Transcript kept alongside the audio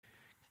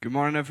Good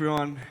morning,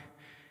 everyone.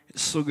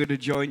 It's so good to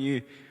join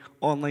you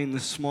online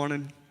this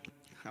morning.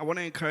 I want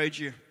to encourage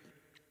you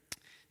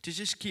to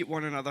just keep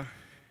one another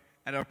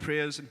in our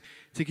prayers and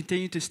to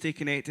continue to stay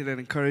connected and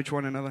encourage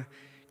one another.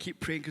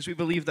 Keep praying because we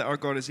believe that our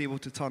God is able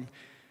to turn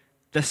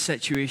this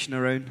situation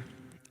around.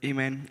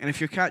 Amen. And if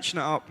you're catching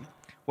it up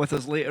with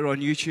us later on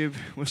YouTube,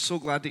 we're so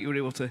glad that you were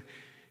able to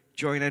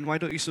join in. Why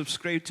don't you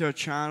subscribe to our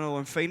channel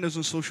and find us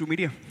on social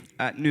media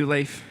at New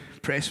Life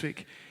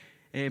Prestwick.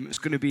 It's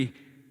going to be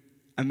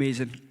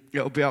amazing.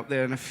 It'll be up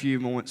there in a few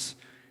moments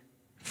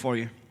for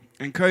you.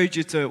 I encourage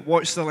you to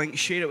watch the link,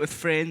 share it with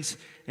friends,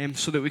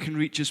 so that we can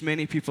reach as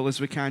many people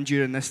as we can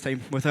during this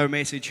time with our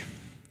message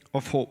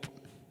of hope.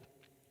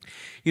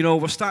 You know,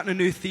 we're starting a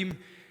new theme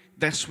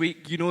this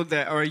week. You know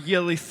that our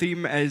yearly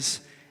theme is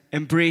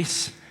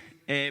embrace.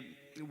 We're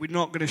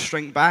not going to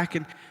shrink back.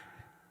 And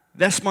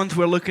this month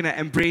we're looking at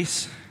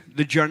embrace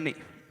the journey.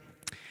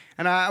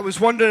 And I was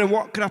wondering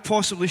what could I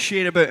possibly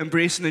share about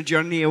embracing the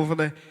journey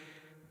over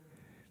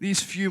these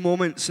few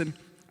moments, and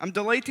I'm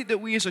delighted that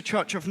we as a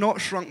church have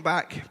not shrunk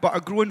back, but are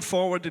growing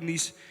forward in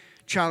these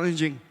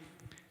challenging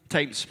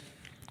times.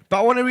 But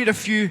I want to read a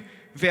few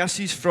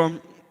verses from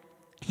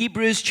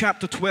Hebrews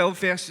chapter 12,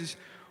 verses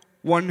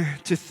 1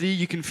 to 3.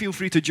 You can feel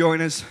free to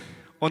join us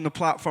on the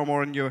platform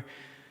or in your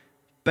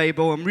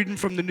Bible. I'm reading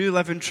from the New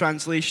Living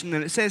Translation,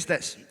 and it says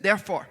this: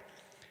 Therefore,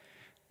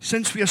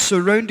 since we are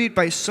surrounded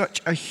by such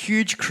a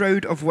huge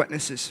crowd of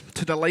witnesses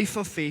to the life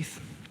of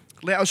faith,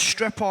 let us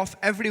strip off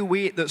every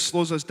weight that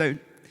slows us down,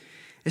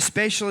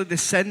 especially the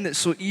sin that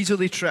so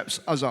easily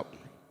trips us up.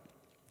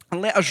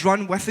 And let us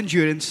run with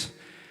endurance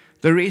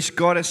the race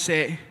God has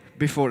set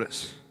before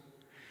us.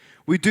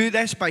 We do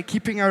this by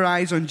keeping our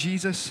eyes on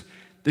Jesus,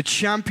 the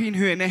champion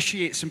who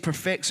initiates and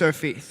perfects our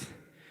faith.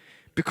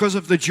 Because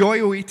of the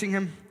joy awaiting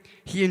him,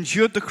 he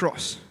endured the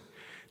cross,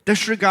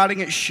 disregarding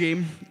its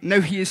shame.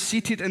 Now he is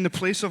seated in the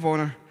place of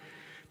honor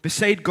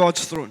beside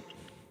God's throne.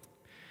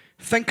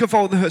 Think of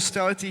all the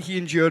hostility he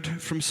endured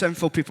from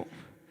sinful people.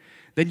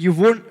 Then you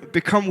won't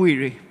become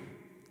weary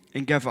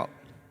and give up.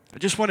 I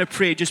just want to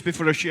pray just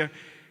before I share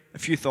a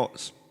few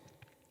thoughts.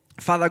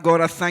 Father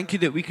God, I thank you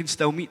that we can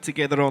still meet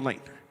together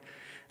online.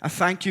 I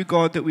thank you,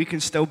 God, that we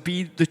can still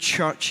be the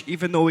church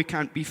even though we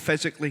can't be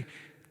physically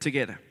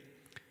together.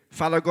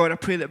 Father God, I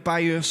pray that by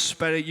your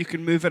Spirit you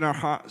can move in our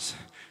hearts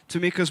to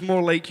make us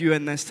more like you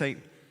in this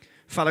time.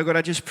 Father God,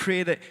 I just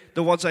pray that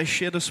the words I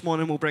share this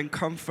morning will bring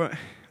comfort,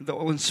 that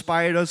will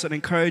inspire us and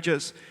encourage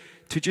us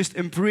to just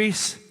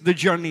embrace the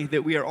journey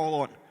that we are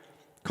all on,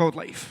 called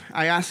life.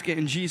 I ask it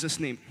in Jesus'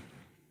 name.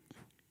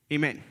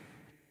 Amen.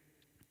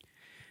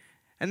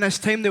 In this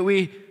time that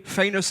we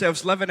find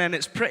ourselves living in,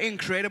 it's pretty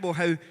incredible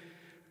how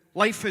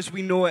life as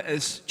we know it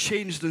has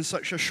changed in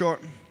such a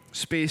short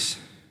space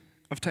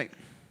of time.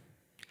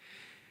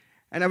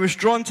 And I was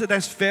drawn to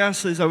this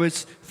verse as I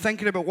was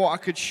thinking about what I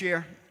could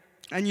share.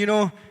 And you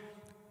know,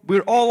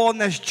 we're all on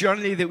this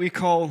journey that we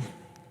call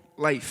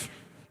life.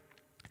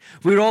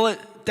 We're all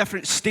at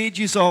different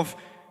stages of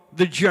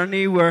the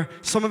journey where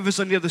some of us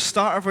are near the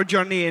start of our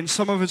journey and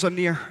some of us are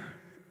near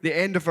the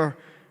end of our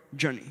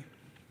journey.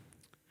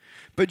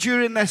 But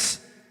during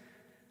this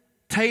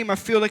time, I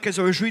feel like as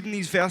I was reading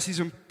these verses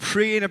and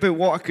praying about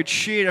what I could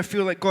share, I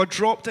feel like God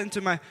dropped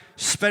into my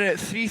spirit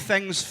 3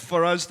 things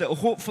for us that will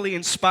hopefully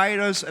inspire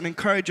us and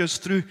encourage us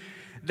through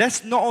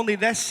this, not only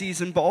this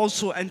season, but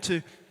also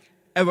into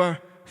our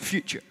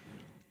future.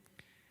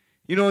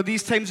 You know,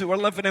 these times that we're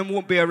living in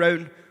won't be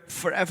around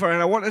forever,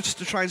 and I want us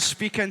to try and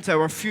speak into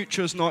our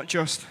futures, not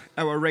just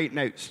our right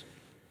nows.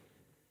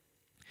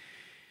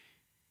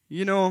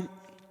 You know,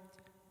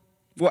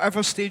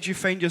 whatever stage you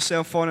find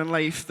yourself on in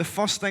life, the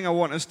first thing I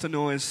want us to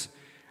know is,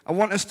 I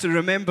want us to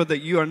remember that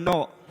you are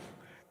not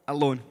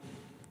alone.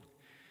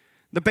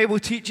 The Bible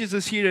teaches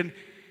us here in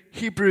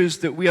Hebrews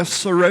that we are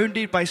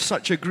surrounded by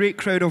such a great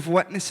crowd of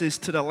witnesses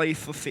to the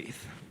life of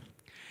faith.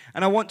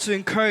 And I want to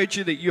encourage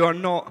you that you are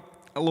not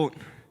alone.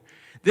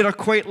 There are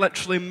quite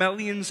literally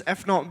millions,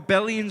 if not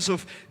billions,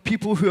 of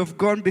people who have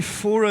gone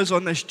before us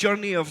on this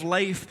journey of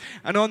life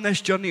and on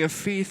this journey of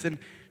faith in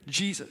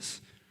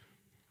Jesus.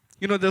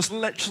 You know, there's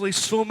literally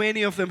so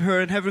many of them who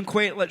are in heaven,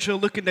 quite literally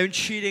looking down,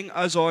 cheering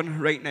us on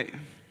right now.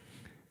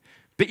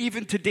 But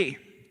even today,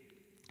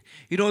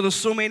 you know, there's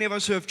so many of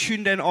us who have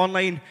tuned in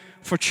online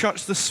for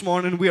church this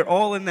morning. We're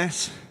all in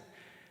this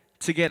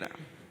together.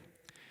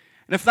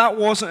 And if that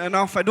wasn't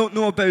enough, I don't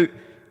know about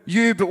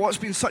you, but what's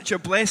been such a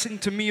blessing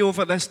to me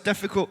over this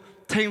difficult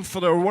time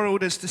for our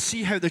world is to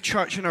see how the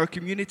church and our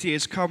community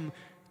has come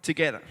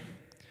together.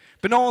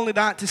 But not only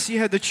that, to see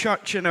how the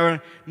church and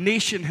our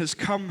nation has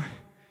come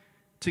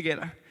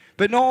together.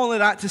 But not only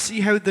that, to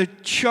see how the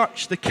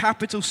church, the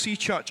capital C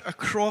church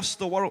across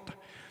the world,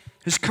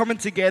 is coming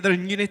together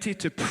in unity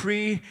to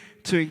pray,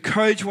 to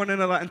encourage one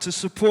another, and to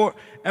support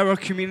our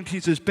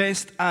communities as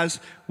best as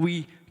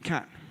we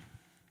can.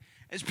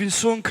 It's been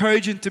so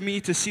encouraging to me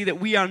to see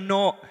that we are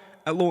not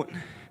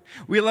alone.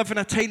 We live in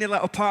a tiny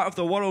little part of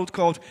the world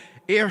called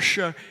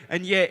Ayrshire,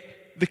 and yet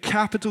the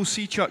capital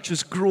C church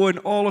is growing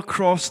all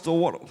across the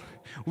world.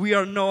 We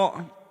are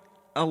not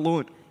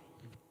alone.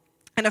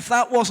 And if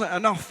that wasn't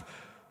enough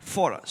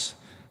for us,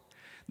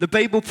 the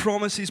Bible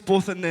promises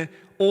both in the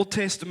Old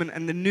Testament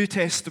and the New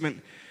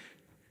Testament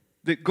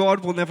that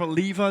God will never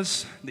leave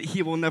us, that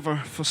he will never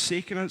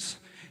forsake us,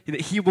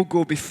 that he will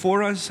go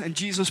before us, and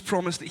Jesus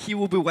promised that he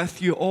will be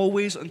with you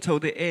always until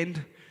the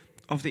end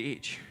of the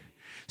age.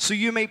 So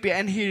you might be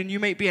in here and you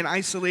might be in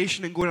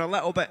isolation and going a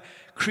little bit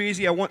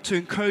crazy. I want to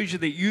encourage you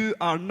that you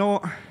are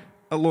not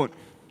alone.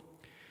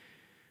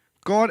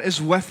 God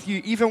is with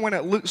you. Even when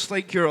it looks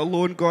like you're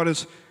alone, God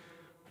is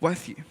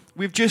with you.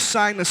 We've just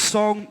sang a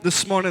song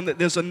this morning that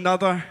there's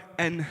another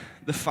in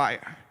the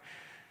fire.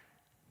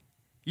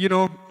 You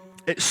know,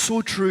 it's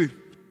so true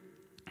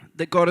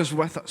that God is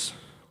with us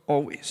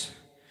always.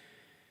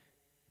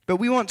 But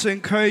we want to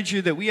encourage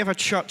you that we have a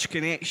church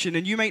connection,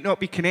 and you might not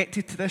be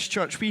connected to this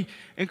church. We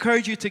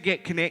encourage you to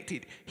get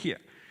connected here.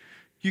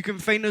 You can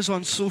find us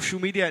on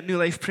social media at New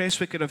Life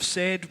Prestwick, and I've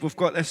said we've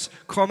got this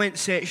comment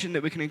section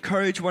that we can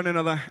encourage one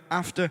another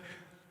after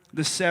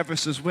the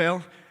service as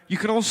well. You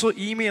can also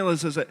email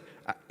us at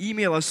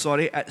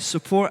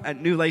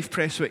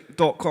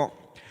support@newlifeprestwick.com,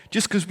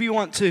 just because we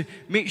want to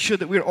make sure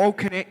that we're all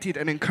connected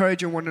and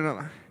encouraging one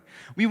another.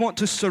 We want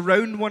to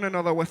surround one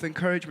another with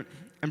encouragement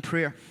and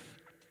prayer.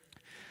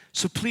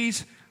 So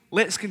please,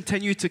 let's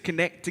continue to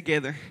connect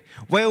together.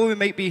 While we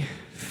might be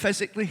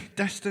physically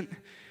distant,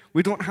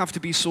 we don't have to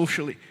be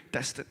socially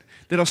distant.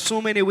 There are so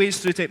many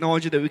ways through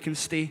technology that we can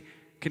stay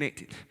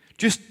connected.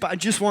 But I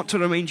just want to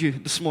remind you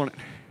this morning,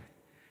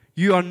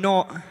 you are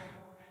not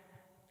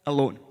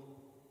alone.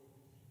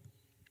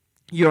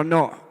 You are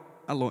not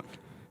alone.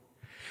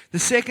 The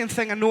second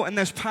thing I note in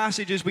this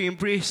passage as we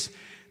embrace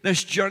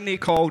this journey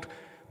called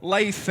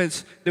life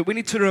is that we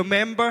need to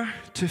remember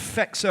to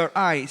fix our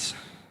eyes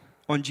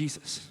on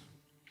Jesus.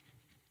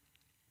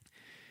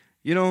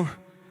 You know,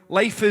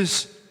 life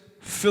is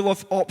full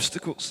of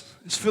obstacles.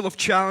 It's full of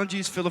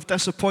challenges, full of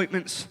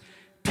disappointments,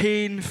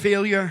 pain,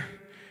 failure.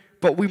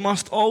 But we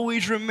must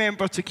always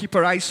remember to keep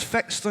our eyes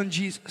fixed on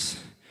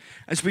Jesus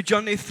as we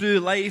journey through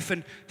life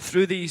and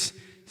through these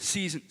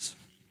seasons.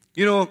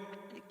 You know,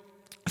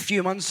 a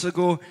few months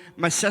ago,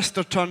 my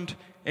sister turned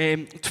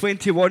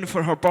 21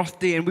 for her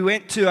birthday, and we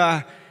went to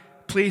a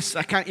place,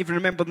 I can't even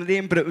remember the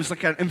name, but it was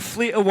like an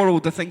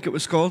Inflate-A-World, I think it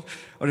was called,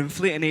 or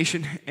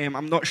Inflate-A-Nation,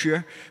 I'm not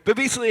sure. But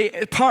basically,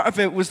 part of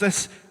it was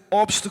this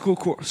obstacle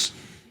course.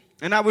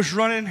 And I was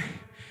running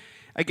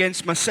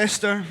against my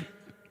sister.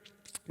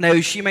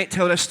 Now, she might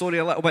tell this story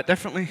a little bit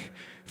differently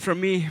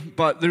from me,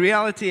 but the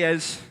reality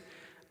is,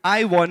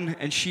 I won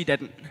and she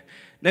didn't.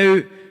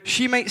 Now,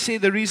 she might say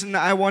the reason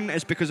that I won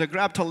is because I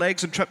grabbed her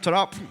legs and tripped her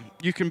up.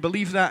 You can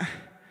believe that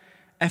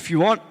if you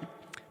want.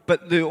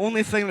 But the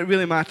only thing that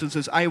really matters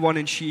is I won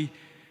and she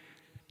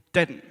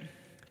didn't.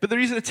 But the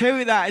reason I tell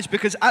you that is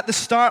because at the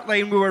start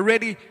line, we were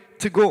ready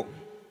to go.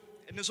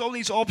 And there's all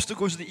these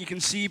obstacles that you can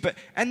see, but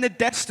in the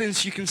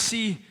distance, you can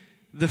see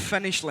the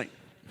finish line.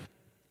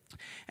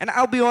 And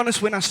I'll be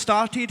honest, when I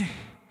started,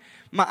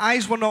 my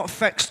eyes were not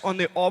fixed on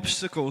the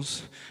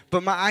obstacles,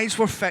 but my eyes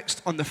were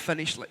fixed on the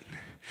finish line.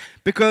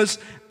 Because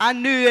I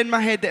knew in my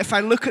head that if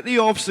I look at the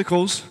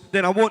obstacles,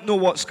 then I won't know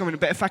what's coming.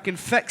 But if I can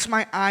fix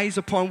my eyes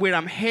upon where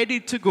I'm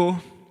headed to go,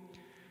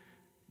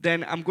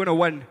 then I'm going to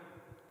win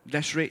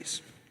this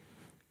race.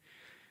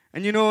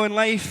 And you know, in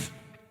life,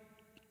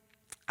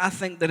 I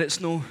think that it's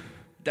no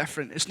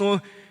different. It's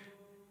no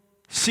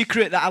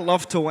secret that I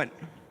love to win.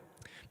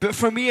 But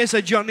for me, as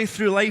I journey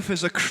through life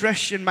as a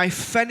Christian, my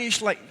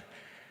finish line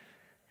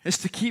is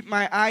to keep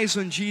my eyes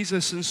on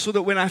Jesus, and so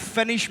that when I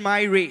finish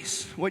my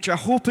race, which I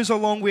hope is a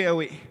long way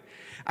away,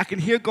 I can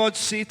hear God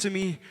say to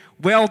me,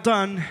 "Well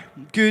done,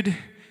 good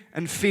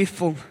and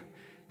faithful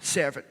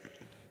servant."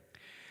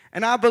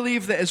 And I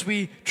believe that as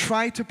we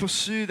try to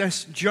pursue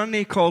this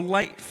journey called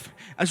life,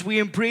 as we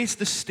embrace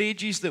the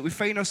stages that we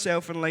find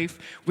ourselves in life,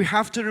 we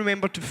have to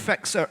remember to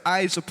fix our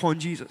eyes upon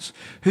Jesus,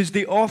 who's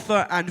the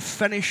author and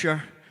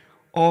finisher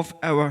of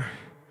our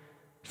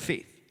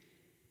faith.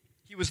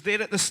 He was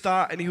there at the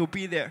start and he'll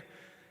be there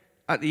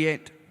at the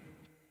end.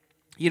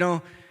 You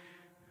know,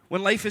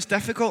 when life is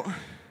difficult,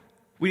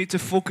 we need to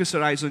focus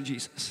our eyes on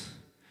Jesus.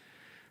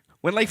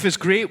 When life is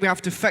great, we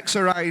have to fix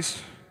our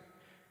eyes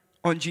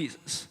on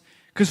Jesus.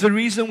 Because the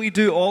reason we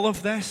do all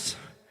of this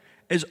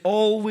is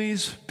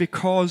always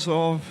because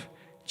of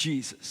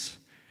Jesus.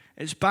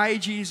 It's by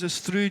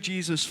Jesus, through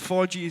Jesus,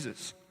 for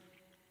Jesus.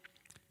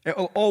 It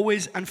will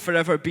always and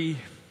forever be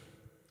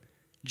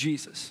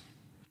Jesus.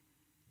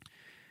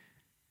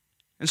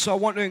 And so I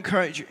want to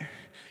encourage you.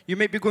 You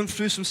might be going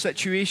through some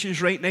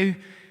situations right now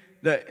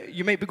that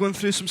you might be going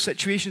through some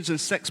situations in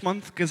 6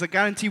 months, because I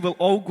guarantee we'll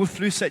all go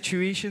through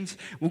situations.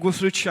 We'll go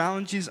through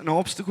challenges and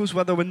obstacles,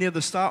 whether we're near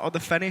the start or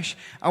the finish.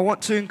 I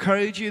want to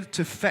encourage you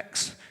to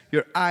fix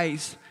your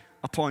eyes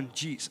upon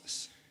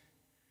Jesus.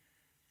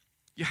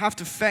 You have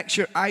to fix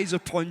your eyes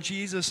upon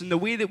Jesus, and the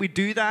way that we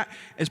do that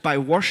is by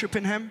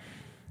worshiping Him,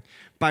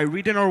 by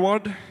reading our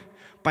Word,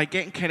 by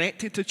getting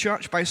connected to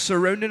church, by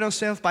surrounding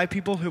ourselves by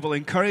people who will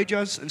encourage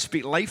us and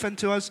speak life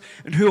into us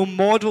and who will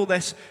model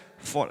this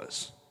for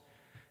us.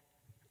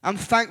 I'm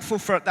thankful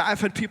for it that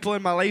I've had people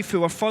in my life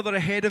who are further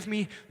ahead of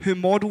me who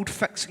modeled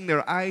fixing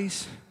their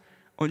eyes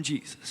on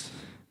Jesus.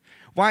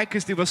 Why?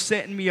 Because they were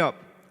setting me up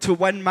to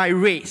win my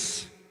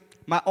race,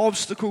 my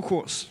obstacle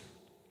course,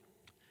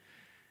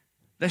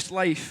 this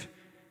life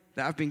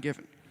that I've been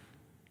given.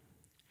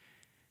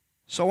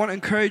 So I want to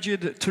encourage you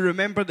to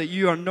remember that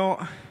you are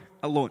not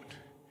alone.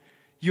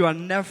 You are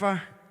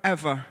never,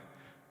 ever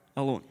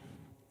alone.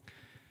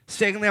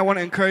 Secondly, I want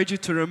to encourage you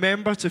to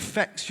remember to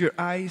fix your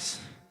eyes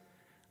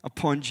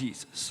upon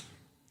Jesus.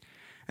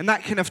 And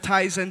that kind of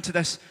ties into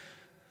this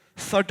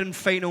third and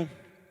final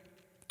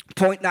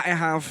point that I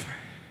have,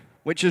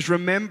 which is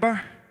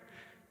remember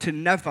to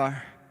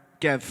never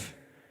give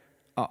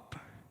up.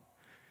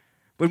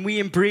 When we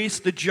embrace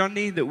the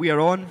journey that we are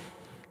on,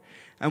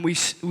 and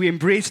we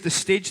embrace the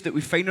stage that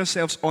we find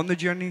ourselves on the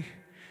journey,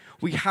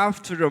 we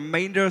have to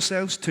remind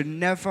ourselves to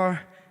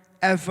never,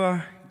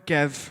 ever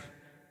give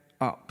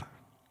up.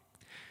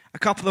 A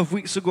couple of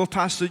weeks ago,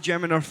 Pastor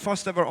Jim, in our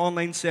first ever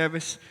online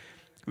service,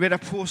 read a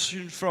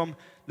portion from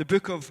the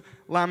book of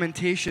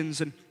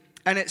Lamentations, and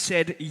it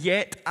said,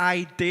 "Yet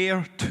I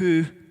dare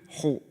to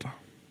hope."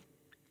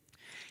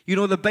 You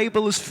know, the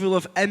Bible is full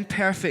of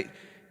imperfect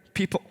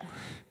people,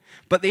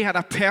 but they had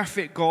a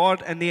perfect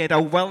God, and they had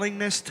a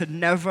willingness to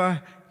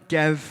never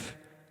give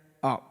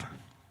up.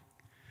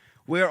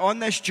 We're on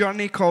this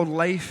journey called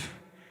life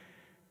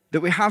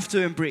that we have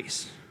to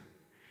embrace,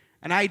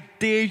 and I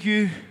dare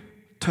you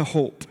to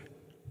hope.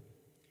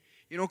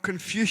 You know,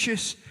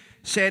 Confucius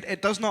said,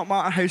 "It does not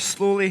matter how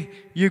slowly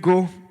you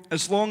go,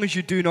 as long as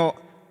you do not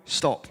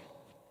stop."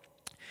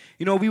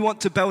 You know, we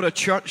want to build a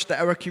church that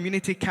our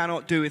community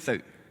cannot do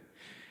without.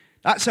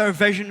 That's our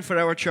vision for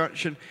our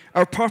church, and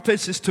our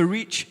purpose is to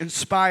reach,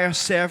 inspire,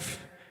 serve,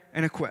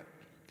 and equip.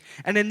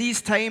 And in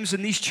these times,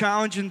 in these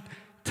challenging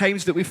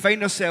times that we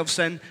find ourselves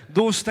in,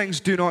 those things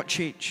do not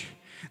change.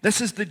 This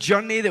is the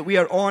journey that we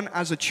are on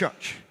as a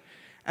church.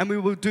 And we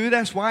will do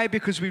this, why?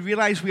 Because we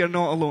realize we are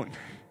not alone.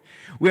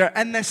 We are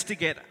in this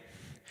together.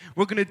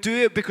 We're going to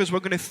do it because we're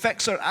going to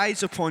fix our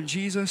eyes upon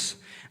Jesus,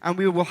 and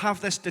we will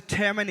have this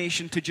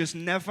determination to just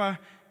never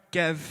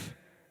give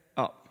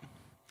up.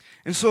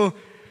 And so,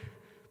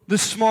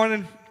 this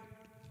morning,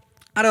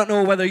 I don't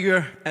know whether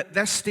you're at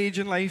this stage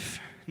in life,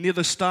 near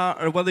the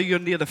start, or whether you're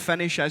near the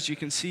finish, as you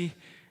can see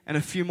in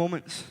a few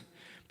moments.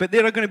 But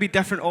there are going to be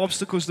different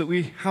obstacles that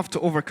we have to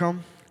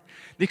overcome.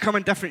 They come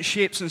in different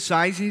shapes and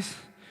sizes.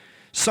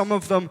 Some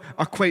of them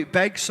are quite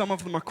big, some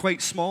of them are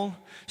quite small.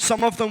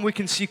 Some of them we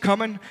can see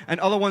coming, and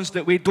other ones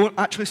that we don't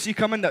actually see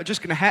coming that are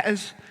just going to hit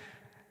us.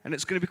 And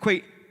it's going to be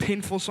quite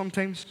painful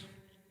sometimes.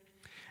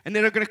 And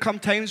there are going to come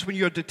times when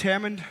you're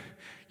determined,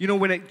 you know,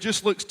 when it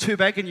just looks too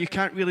big and you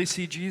can't really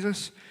see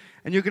Jesus,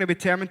 and you're going to be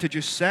determined to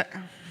just sit.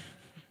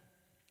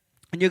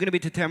 And you're going to be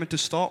determined to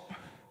stop.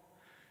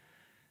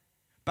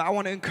 But I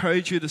want to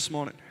encourage you this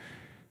morning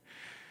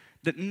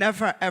that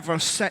never ever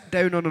sit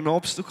down on an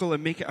obstacle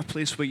and make it a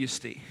place where you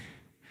stay.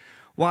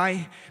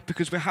 Why?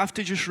 Because we have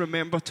to just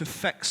remember to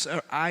fix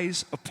our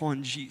eyes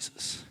upon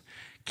Jesus.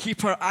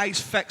 Keep our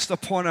eyes fixed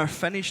upon our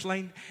finish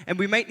line. And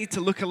we might need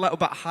to look a little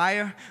bit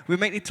higher. We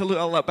might need to look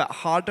a little bit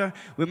harder.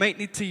 We might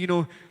need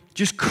to,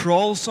 just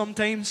crawl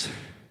sometimes.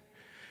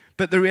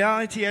 But the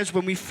reality is,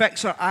 when we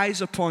fix our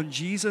eyes upon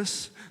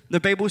Jesus, the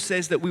Bible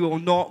says that we will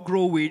not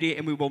grow weary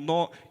and we will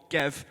not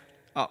give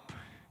up.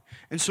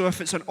 And so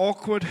if it's an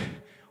awkward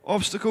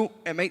obstacle,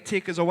 it might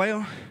take us a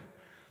while,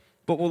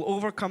 but we'll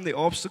overcome the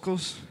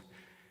obstacles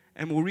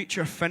and we'll reach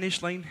our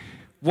finish line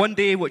one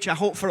day, which I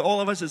hope for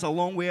all of us is a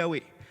long way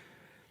away.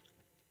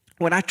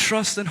 When I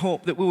trust and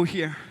hope that we will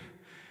hear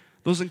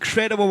those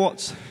incredible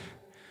words,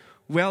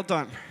 "Well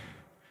done,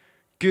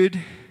 good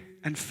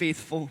and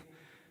faithful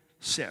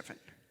servant."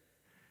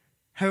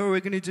 How are we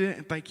going to do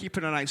it? By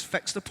keeping our eyes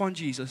fixed upon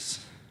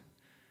Jesus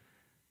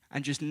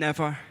and just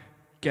never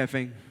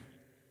giving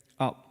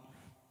up.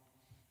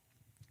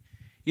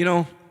 You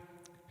know,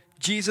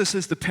 Jesus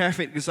is the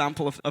perfect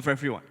example of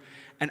everyone.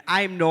 And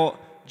I'm not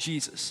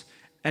Jesus.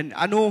 And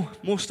I know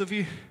most of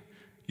you,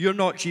 you're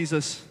not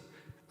Jesus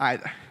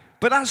either.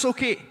 But that's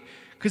okay,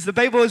 because the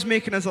Bible is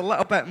making us a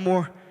little bit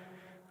more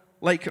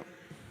like him.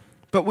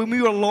 But when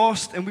we were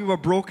lost and we were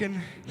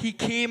broken, he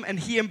came and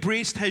he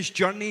embraced his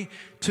journey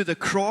to the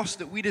cross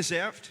that we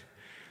deserved.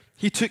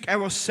 He took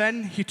our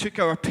sin, he took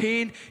our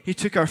pain, he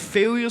took our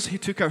failures, he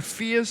took our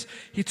fears,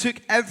 he took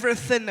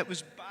everything that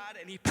was bad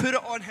and he put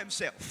it on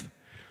himself.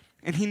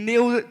 And he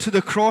nailed it to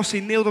the cross, he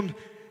nailed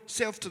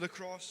himself to the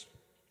cross.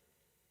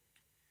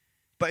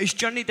 But his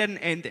journey didn't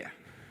end there.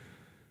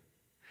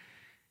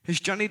 His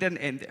journey didn't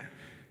end there.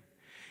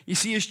 You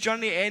see, his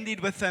journey ended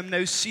with him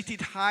now seated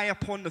high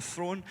upon the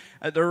throne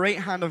at the right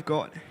hand of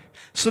God,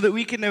 so that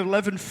we can now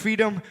live in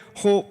freedom,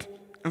 hope,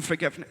 and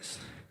forgiveness.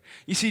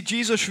 You see,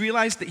 Jesus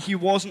realized that he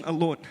wasn't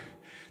alone,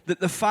 that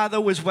the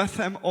Father was with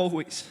him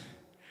always.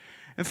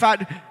 In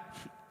fact,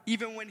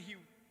 even when he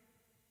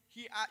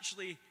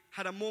actually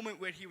had a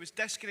moment where he was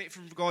disconnected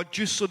from God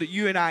just so that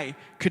you and I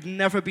could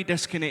never be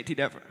disconnected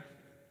ever.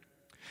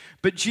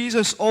 But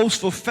Jesus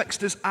also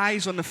fixed his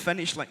eyes on the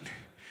finish line.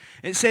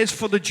 It says,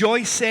 for the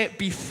joy set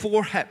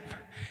before him,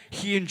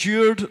 he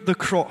endured the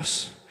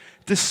cross,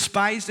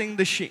 despising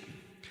the shame.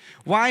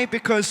 Why?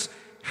 Because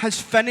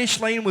his finish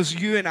line was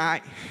you and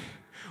I.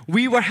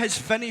 We were his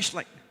finish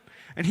line.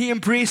 And he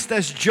embraced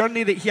this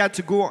journey that he had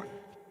to go on.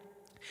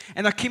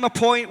 And there came a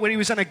point where he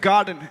was in a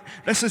garden.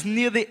 This is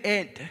near the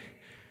end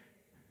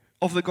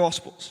of the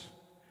Gospels,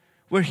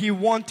 where he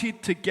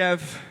wanted to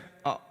give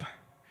up.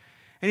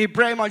 And he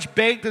pretty much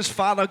begged his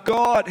Father,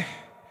 God,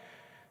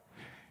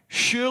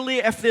 surely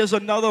if there's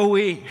another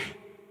way,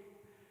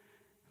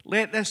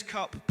 let this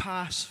cup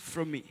pass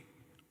from me.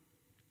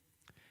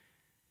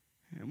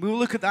 And we'll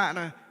look at that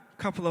in a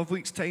couple of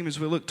weeks' time as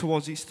we look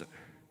towards Easter.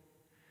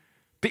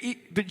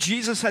 But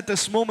Jesus had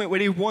this moment where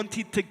he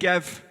wanted to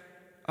give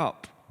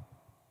up.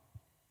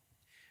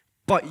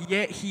 But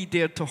yet he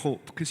dared to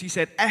hope, because he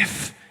said,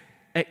 if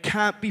it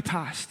can't be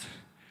passed,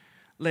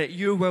 let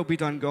your will be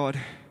done, God,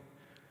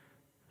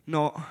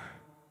 not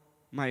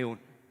my own.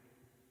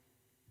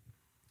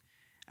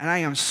 And I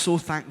am so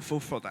thankful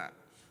for that.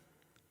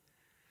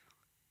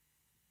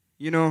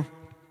 You know,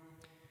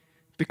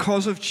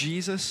 because of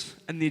Jesus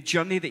and the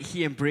journey that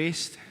he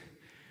embraced,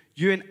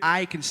 you and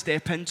I can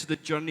step into the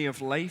journey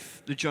of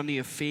life, the journey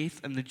of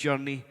faith, and the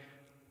journey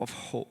of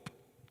hope.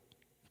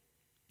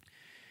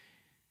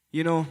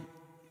 You know,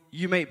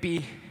 you might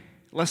be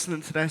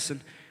listening to this,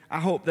 and I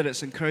hope that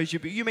it's encouraged you,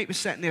 but you might be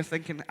sitting there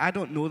thinking, I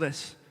don't know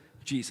this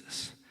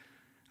Jesus.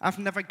 I've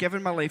never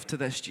given my life to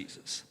this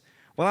Jesus.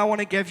 Well, I want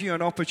to give you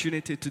an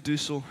opportunity to do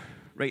so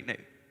right now.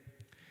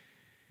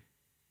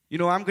 You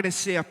know, I'm going to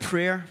say a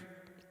prayer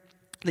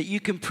that you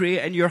can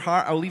pray in your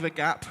heart. I'll leave a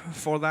gap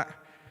for that.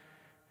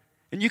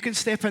 And you can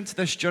step into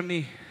this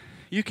journey.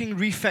 You can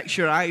refix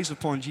your eyes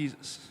upon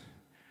Jesus.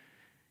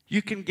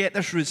 You can get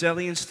this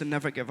resilience to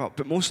never give up.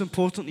 But most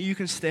importantly, you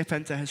can step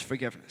into his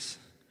forgiveness.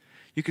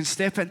 You can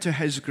step into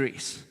his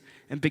grace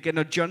and begin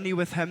a journey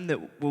with him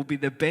that will be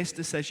the best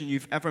decision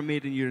you've ever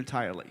made in your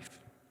entire life.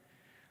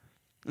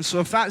 And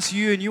so if that's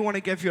you and you want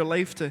to give your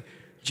life to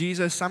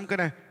Jesus, I'm going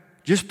to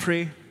just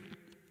pray,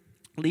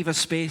 leave a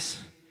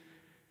space,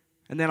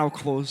 and then I'll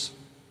close.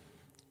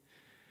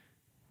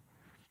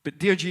 But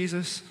dear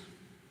Jesus,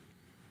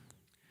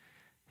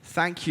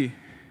 thank you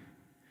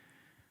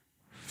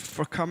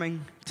for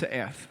coming to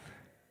earth,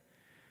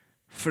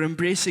 for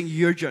embracing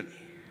your journey,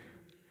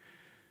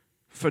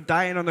 for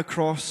dying on the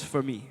cross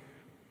for me.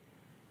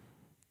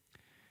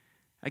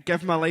 I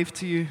give my life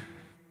to you.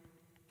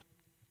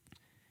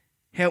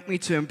 Help me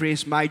to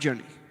embrace my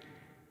journey.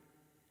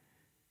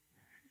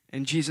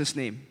 In Jesus'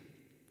 name,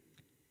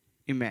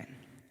 amen.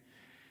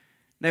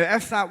 Now,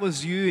 if that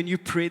was you and you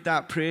prayed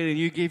that prayer and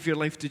you gave your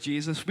life to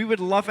Jesus, we would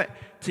love it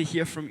to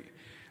hear from you.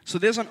 So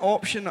there's an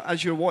option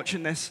as you're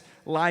watching this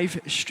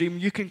live stream.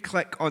 You can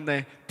click on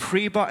the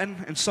pray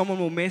button and someone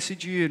will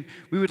message you, and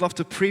we would love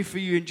to pray for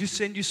you and just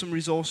send you some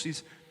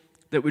resources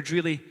that would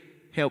really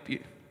help you.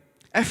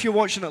 If you're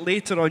watching it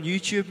later on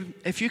YouTube,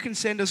 if you can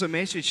send us a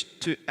message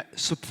to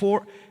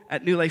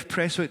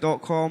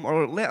support@newlifeprestwick.com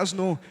or let us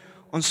know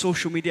on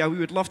social media, we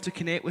would love to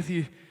connect with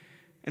you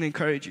and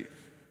encourage you.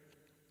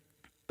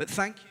 But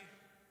thank you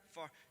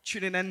for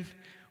tuning in.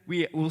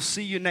 We will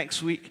see you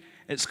next week.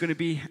 It's going to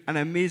be an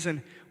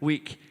amazing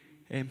week.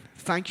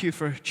 Thank you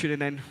for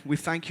tuning in. We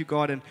thank you,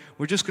 God, and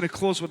we're just going to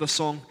close with a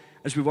song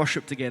as we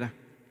worship together.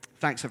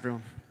 Thanks,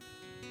 everyone.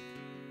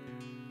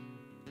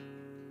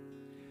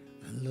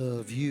 I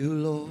love you,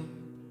 Lord,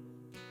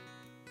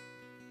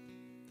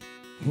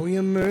 for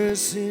your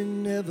mercy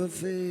never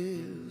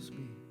fails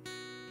me.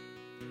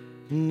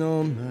 And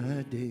all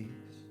my days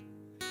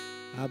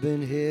I've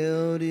been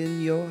held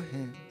in your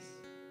hands.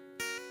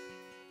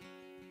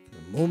 The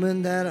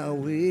moment that I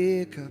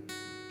wake up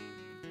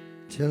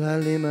till I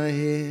lay my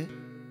head,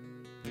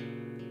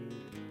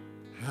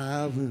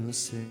 I will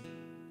sing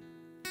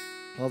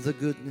of the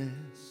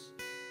goodness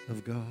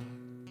of God.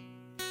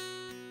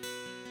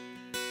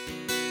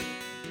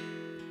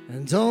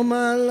 And all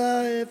my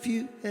life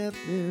you have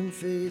been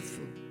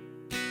faithful.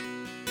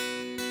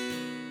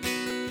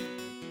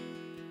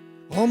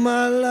 All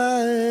my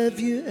life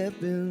you have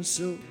been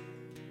so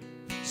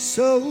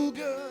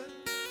good.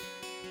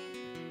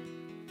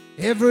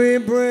 Every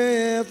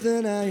breath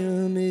that I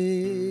am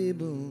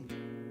able,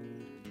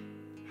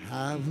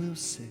 I will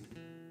sing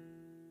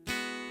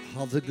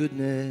of the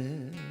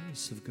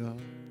goodness of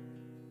God.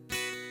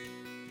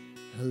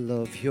 I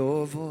love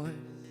your voice.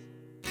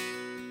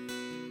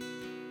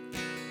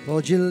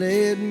 Lord, you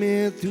led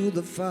me through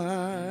the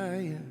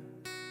fire,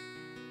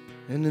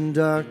 and in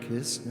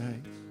darkest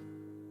nights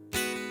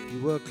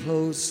you were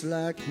close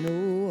like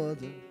no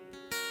other.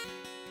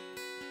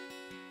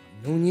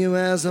 I've known you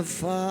as a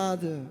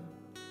father,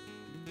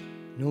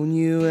 known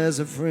you as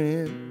a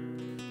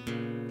friend,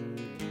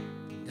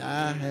 and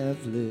I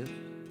have lived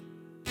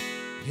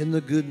in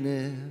the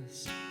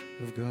goodness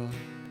of God.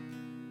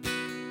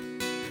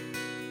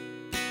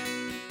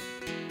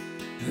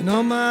 And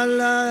all my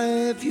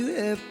life you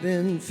have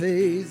been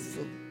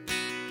faithful.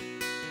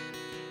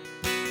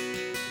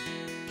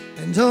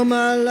 And all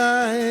my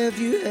life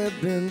you have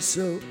been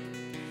so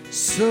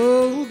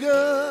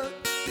good.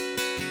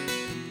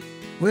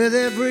 With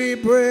every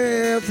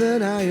breath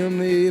that I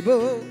am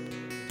able,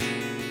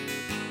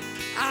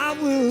 I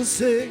will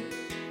sing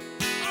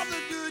of the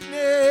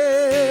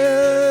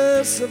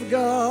goodness of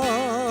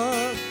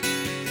God.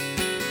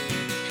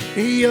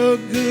 Your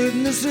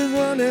goodness is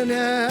running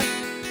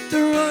after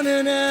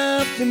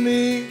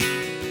me.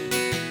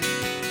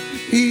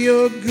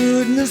 Your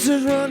goodness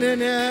is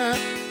running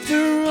after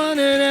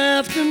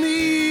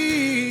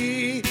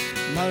me.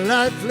 My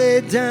life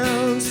laid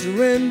down,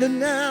 surrender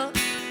now,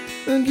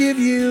 and give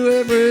you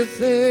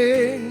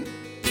everything.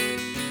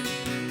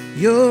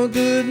 Your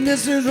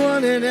goodness is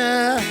running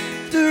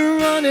after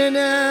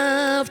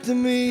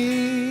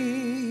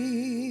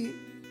me.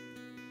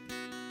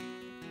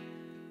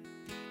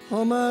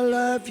 All my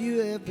life you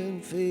have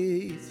been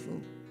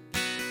faithful.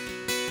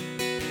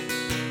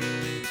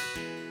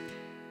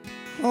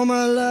 All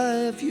my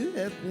life you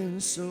have been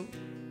so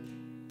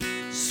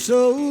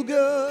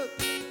good.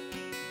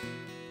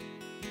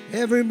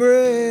 Every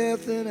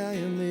breath that I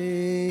am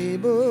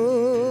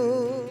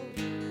able,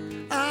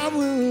 I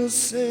will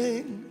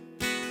sing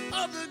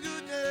of the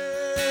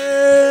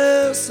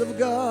goodness of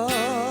God.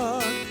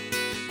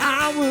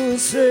 I will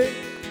sing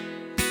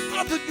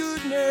of the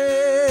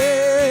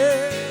goodness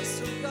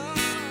of God.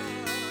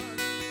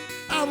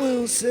 I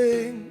will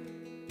sing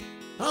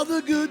of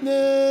the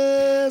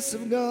goodness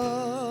of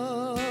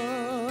God.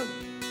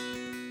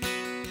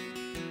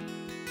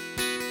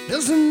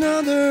 There's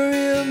another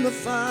in the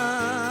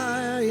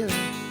fire.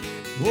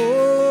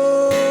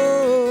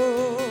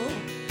 Oh,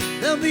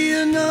 there'll be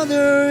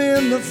another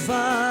in the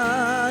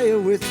fire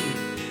with you.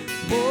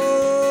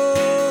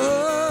 Oh,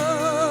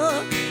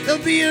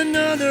 there'll be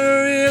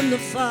another in the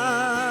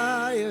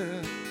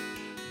fire.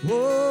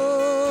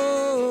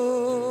 Oh,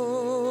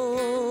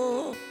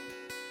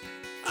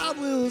 I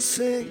will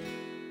sing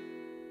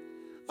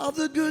of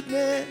the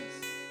goodness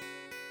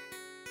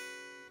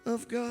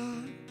of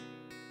God.